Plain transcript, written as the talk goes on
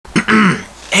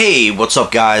Hey, what's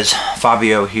up guys?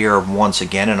 Fabio here once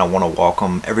again, and I want to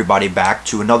welcome everybody back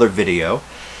to another video.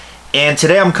 And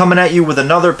today I'm coming at you with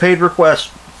another paid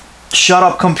request. Shut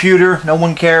up, computer, no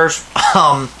one cares.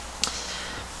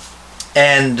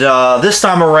 This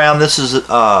time around, this is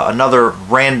another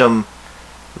random,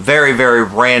 very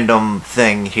random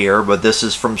thing here, but this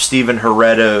is from Steven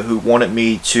Herrera, who wanted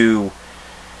me to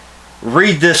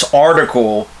read this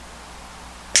article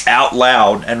out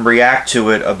loud and react to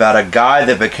it about a guy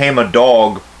that became a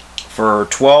dog for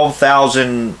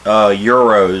 12,000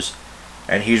 euros,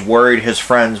 and he's worried his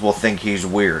friends will think he's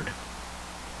weird.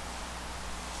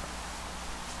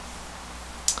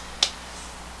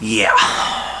 Yeah.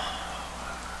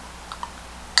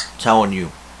 I'm telling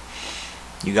you,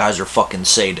 you guys are fucking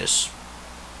sadists,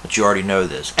 but you already know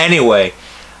this. Anyway,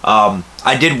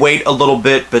 I did wait a little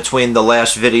bit between the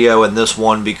last video and this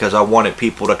one because I wanted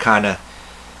people to kind of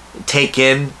take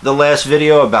in the last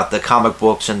video about the comic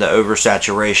books and the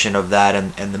oversaturation of that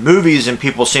and the movies, and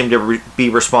people seem to be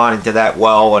responding to that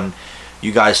well, and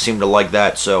you guys seem to like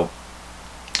that. So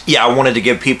yeah, I wanted to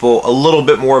give people a little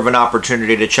bit more of an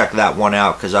opportunity to check that one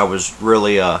out because I was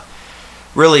really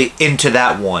into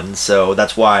that one. So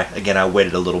that's why, again, I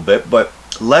waited a little bit. But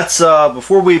let's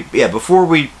before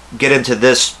we get into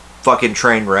this fucking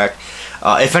train wreck,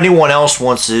 if anyone else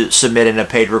wants to submit in a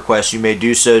paid request, you may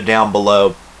do so down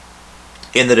below.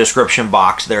 In the description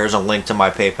box, there is a link to my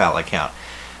PayPal account.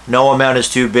 No amount is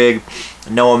too big,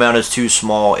 no amount is too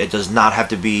small. It does not have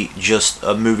to be just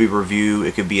a movie review.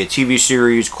 It could be a TV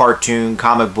series, cartoon,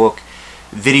 comic book,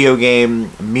 video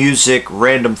game, music,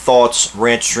 random thoughts,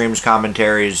 rant streams,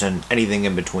 commentaries, and anything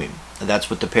in between. And that's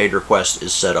what the paid request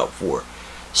is set up for.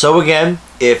 So again,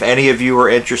 if any of you are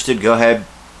interested, go ahead,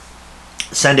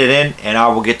 send it in, and I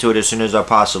will get to it as soon as I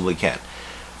possibly can.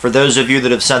 For those of you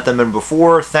that have sent them in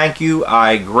before, thank you.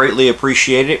 I greatly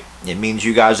appreciate it. It means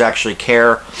you guys actually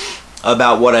care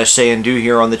about what I say and do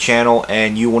here on the channel,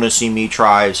 and you want to see me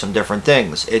try some different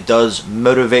things. It does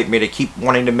motivate me to keep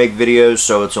wanting to make videos,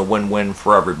 so it's a win-win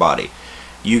for everybody.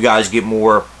 You guys get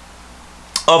more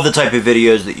of the type of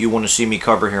videos that you want to see me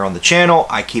cover here on the channel.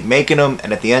 I keep making them,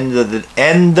 and at the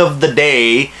end of the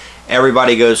day,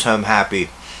 everybody goes home happy,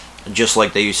 just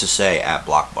like they used to say at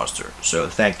Blockbuster. So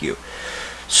thank you.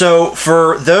 So,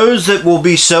 for those that will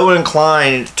be so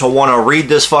inclined to want to read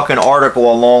this fucking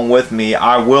article along with me,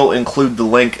 I will include the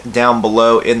link down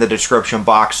below in the description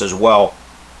box as well.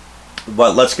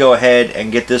 But let's go ahead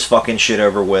and get this fucking shit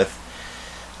over with.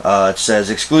 It says,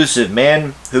 exclusive,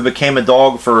 man who became a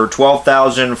dog for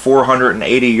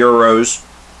 12,480 euros,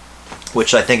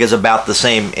 which I think is about the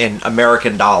same in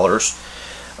American dollars.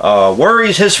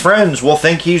 Worries his friends will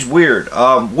think he's weird.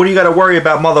 What do you got to worry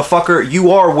about, motherfucker?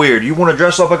 You are weird. You want to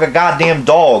dress up like a goddamn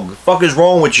dog. The fuck is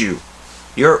wrong with you?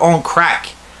 You're on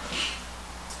crack.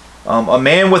 A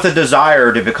man with a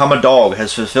desire to become a dog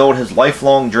has fulfilled his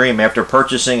lifelong dream after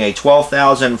purchasing a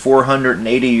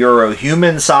 12,480 euro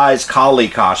human-sized collie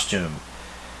costume.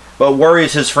 But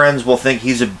worries his friends will think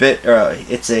he's a bit,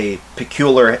 it's a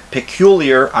peculiar,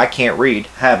 I can't read,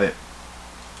 habit.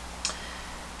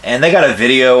 And they got a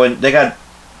video, and they got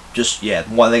just, yeah,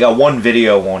 they got one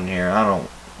video on here. I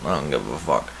don't give a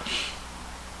fuck.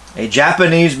 A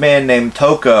Japanese man named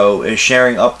Toko is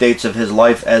sharing updates of his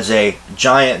life as a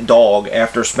giant dog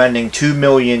after spending 2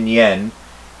 million yen.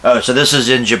 Oh, so this is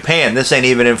in Japan. This ain't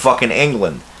even in fucking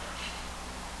England.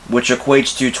 Which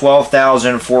equates to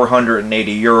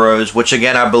 12,480 euros, which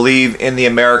again, I believe in the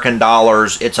American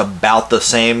dollars, it's about the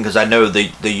same, because I know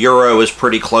the euro is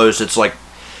pretty close. It's like,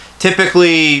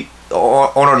 typically,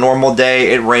 on a normal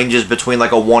day, it ranges between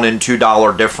like a $1 and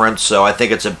 $2 difference, so I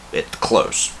think it's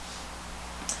close.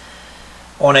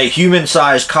 On a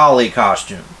human-sized collie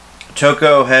costume,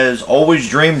 Toko has always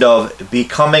dreamed of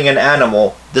becoming an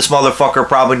animal. This motherfucker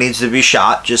probably needs to be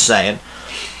shot, just saying.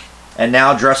 And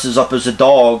now dresses up as a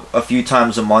dog a few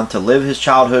times a month to live his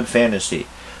childhood fantasy.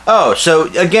 Oh, so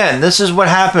again, this is what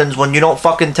happens when you don't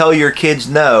fucking tell your kids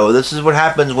no. This is what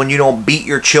happens when you don't beat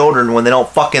your children when they don't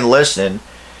fucking listen.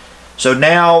 So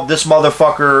now this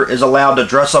motherfucker is allowed to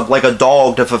dress up like a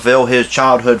dog to fulfill his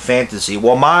childhood fantasy.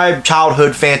 Well, my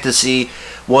childhood fantasy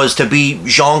was to be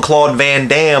Jean-Claude Van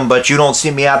Damme, but you don't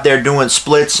see me out there doing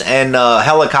splits and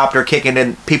helicopter kicking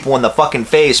in people in the fucking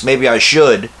face. Maybe I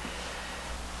should.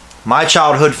 My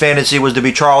childhood fantasy was to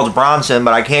be Charles Bronson,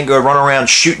 but I can't go run around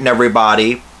shooting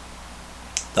everybody.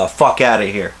 The fuck out of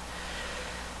here.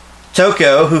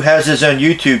 Toko, who has his own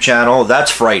YouTube channel,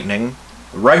 that's frightening,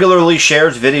 regularly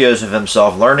shares videos of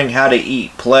himself learning how to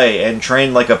eat, play, and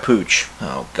train like a pooch.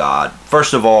 Oh, God.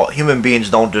 First of all, human beings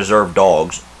don't deserve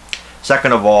dogs.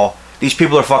 Second of all, these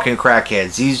people are fucking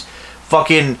crackheads. These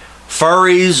fucking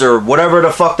furries or whatever the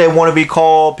fuck they want to be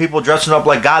called, people dressing up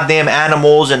like goddamn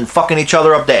animals and fucking each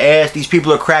other up the ass. These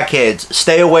people are crackheads.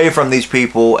 Stay away from these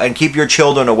people and keep your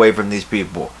children away from these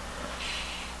people.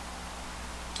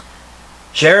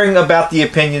 Sharing about the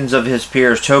opinions of his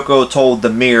peers, Toko told The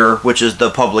Mirror, which is the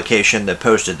publication that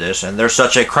posted this, and they're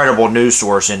such a credible news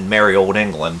source in merry old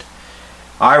England,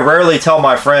 "I rarely tell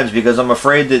my friends because I'm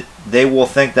afraid that they will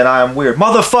think that I am weird."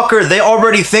 Motherfucker, they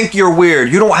already think you're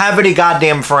weird. You don't have any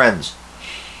goddamn friends.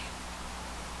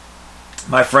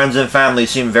 "My friends and family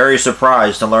seem very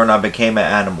surprised to learn I became an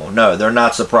animal." No, they're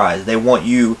not surprised. They want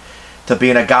you to be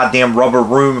in a goddamn rubber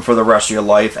room for the rest of your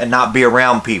life and not be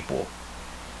around people.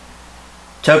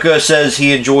 Toko says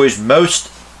he most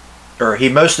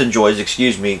enjoys,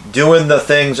 doing the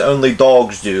things only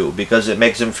dogs do because it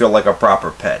makes him feel like a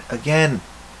proper pet. Again,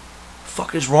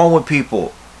 fuck is wrong with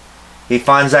people? He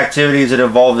finds activities that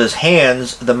involve his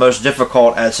hands the most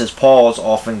difficult as his paws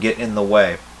often get in the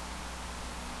way.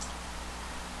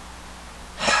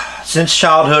 "Since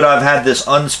childhood, I've had this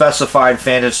unspecified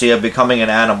fantasy of becoming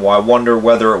an animal. I wonder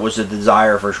whether it was a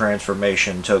desire for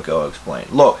transformation," Toko explained.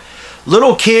 Look,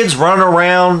 little kids running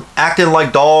around acting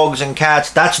like dogs and cats,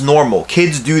 that's normal.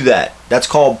 Kids do that. That's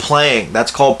called playing.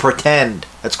 That's called pretend.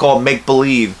 That's called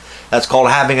make-believe. That's called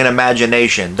having an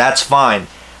imagination. That's fine.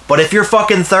 But if you're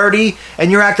fucking 30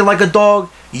 and you're acting like a dog,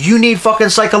 you need fucking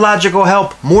psychological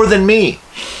help more than me.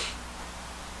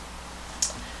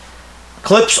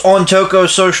 Clips on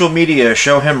Toko's social media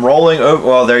show him rolling over.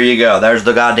 Well, there you go. There's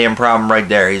the goddamn problem right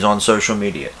there. He's on social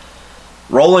media.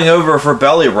 Rolling over for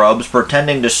belly rubs,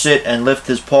 pretending to sit and lift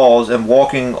his paws, and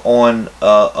walking on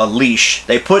a leash.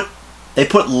 They put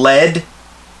lead.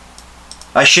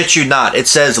 I shit you not. It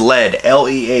says lead.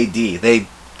 L-E-A-D.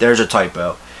 There's a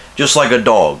typo. Just like a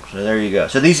dog. So there you go.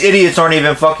 So these idiots aren't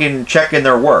even fucking checking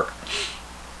their work.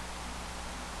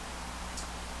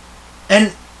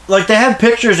 And, like, they have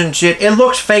pictures and shit. It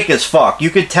looks fake as fuck. You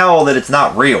could tell that it's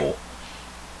not real.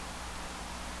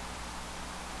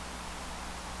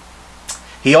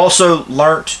 He also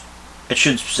learnt, it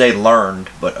should say learned,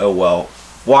 but oh well.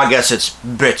 Well, I guess it's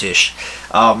British.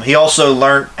 He also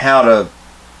learned how to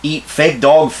eat fake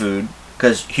dog food,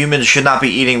 because humans should not be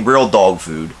eating real dog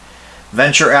food.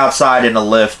 Venture outside in a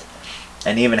lift,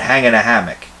 and even hang in a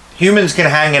hammock. Humans can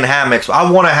hang in hammocks. I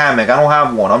want a hammock. I don't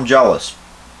have one. I'm jealous.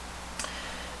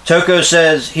 Toko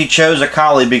says he chose a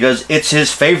collie because it's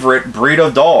his favorite breed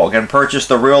of dog, and purchased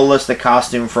the realistic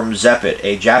costume from Zeppet,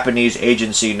 a Japanese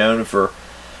agency known for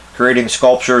creating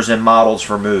sculptures and models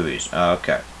for movies.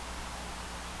 Okay.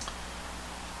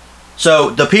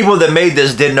 So, the people that made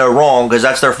this did no wrong, because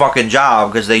that's their fucking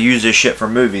job, because they use this shit for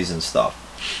movies and stuff.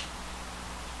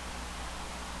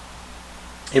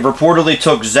 It reportedly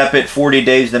took Zeppet 40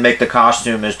 days to make the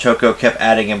costume, as Toko kept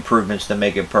adding improvements to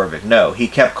make it perfect. No, he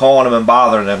kept calling him and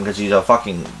bothering him because he's a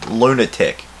fucking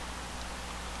lunatic.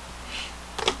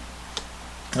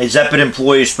 A Zeppet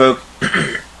employee spoke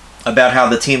about how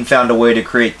the team found a way to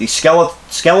create the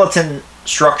skeleton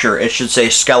structure, it should say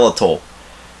skeletal,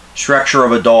 structure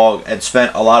of a dog, and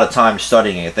spent a lot of time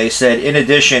studying it. They said, in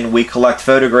addition, we collect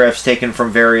photographs taken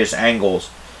from various angles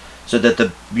so that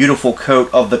the beautiful coat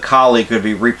of the collie could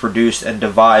be reproduced and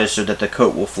devised so that the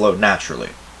coat will float naturally.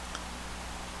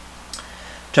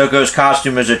 Toko's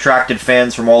costume has attracted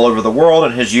fans from all over the world,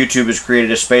 and his YouTube has created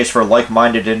a space for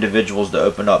like-minded individuals to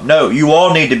open up. No, you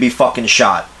all need to be fucking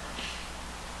shot.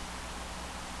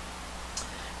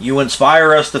 "You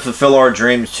inspire us to fulfill our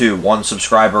dreams too," one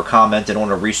subscriber commented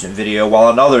on a recent video, while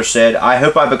another said, "I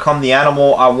hope I become the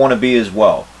animal I want to be as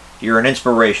well. You're an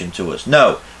inspiration to us."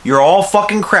 No, you're all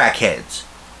fucking crackheads.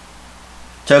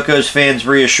 Toko's fans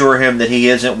reassure him that he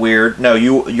isn't weird. No,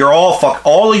 you're all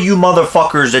of you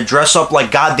motherfuckers that dress up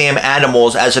like goddamn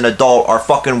animals as an adult are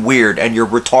fucking weird, and you're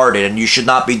retarded, and you should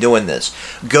not be doing this.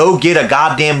 Go get a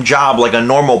goddamn job like a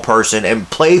normal person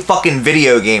and play fucking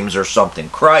video games or something.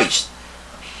 Christ.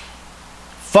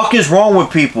 Fuck is wrong with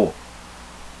people?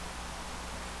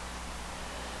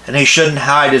 And he shouldn't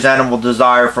hide his animal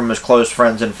desire from his close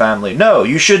friends and family. No,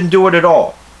 you shouldn't do it at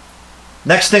all.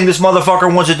 Next thing this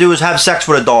motherfucker wants to do is have sex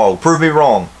with a dog. Prove me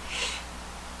wrong.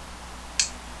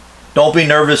 Don't be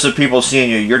nervous of people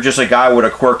seeing you. You're just a guy with a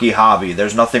quirky hobby.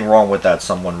 There's nothing wrong with that,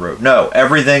 someone wrote. No,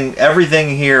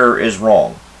 everything here is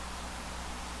wrong.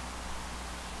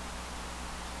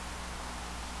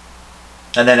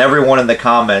 And then everyone in the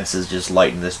comments is just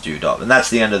lighting this dude up. And that's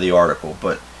the end of the article.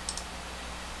 But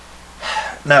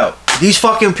no, these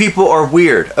fucking people are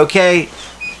weird, okay?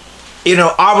 You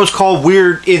know, I was called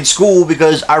weird in school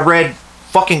because I read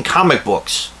fucking comic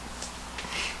books.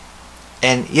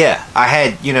 And yeah, I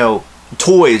had, you know,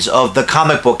 toys of the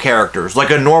comic book characters like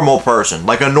a normal person,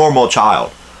 like a normal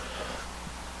child.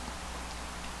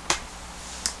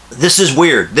 This is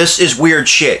weird. This is weird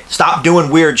shit. Stop doing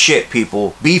weird shit,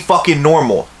 people. Be fucking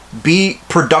normal. Be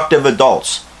productive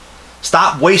adults.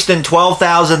 Stop wasting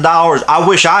 $12,000. I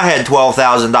wish I had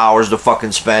 $12,000 to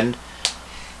fucking spend.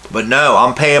 But no,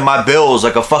 I'm paying my bills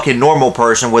like a fucking normal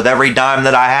person with every dime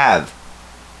that I have.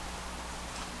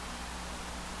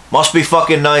 Must be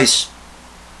fucking nice.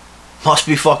 Must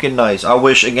be fucking nice. I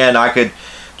wish, again, I could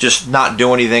just not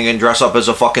do anything and dress up as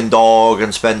a fucking dog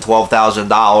and spend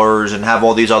 $12,000 and have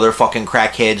all these other fucking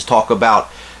crackheads talk about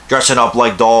dressing up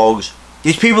like dogs.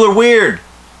 These people are weird.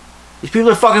 These people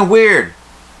are fucking weird.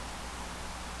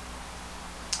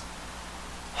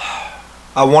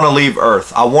 I want to leave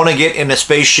Earth. I want to get in a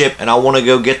spaceship and I want to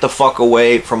go get the fuck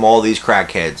away from all these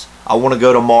crackheads. I want to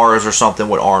go to Mars or something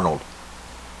with Arnold.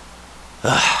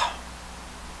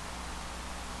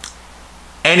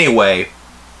 Anyway,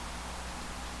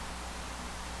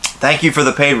 thank you for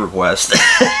the paid request.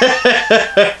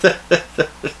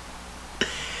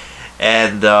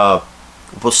 And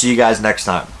we'll see you guys next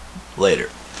time. Later.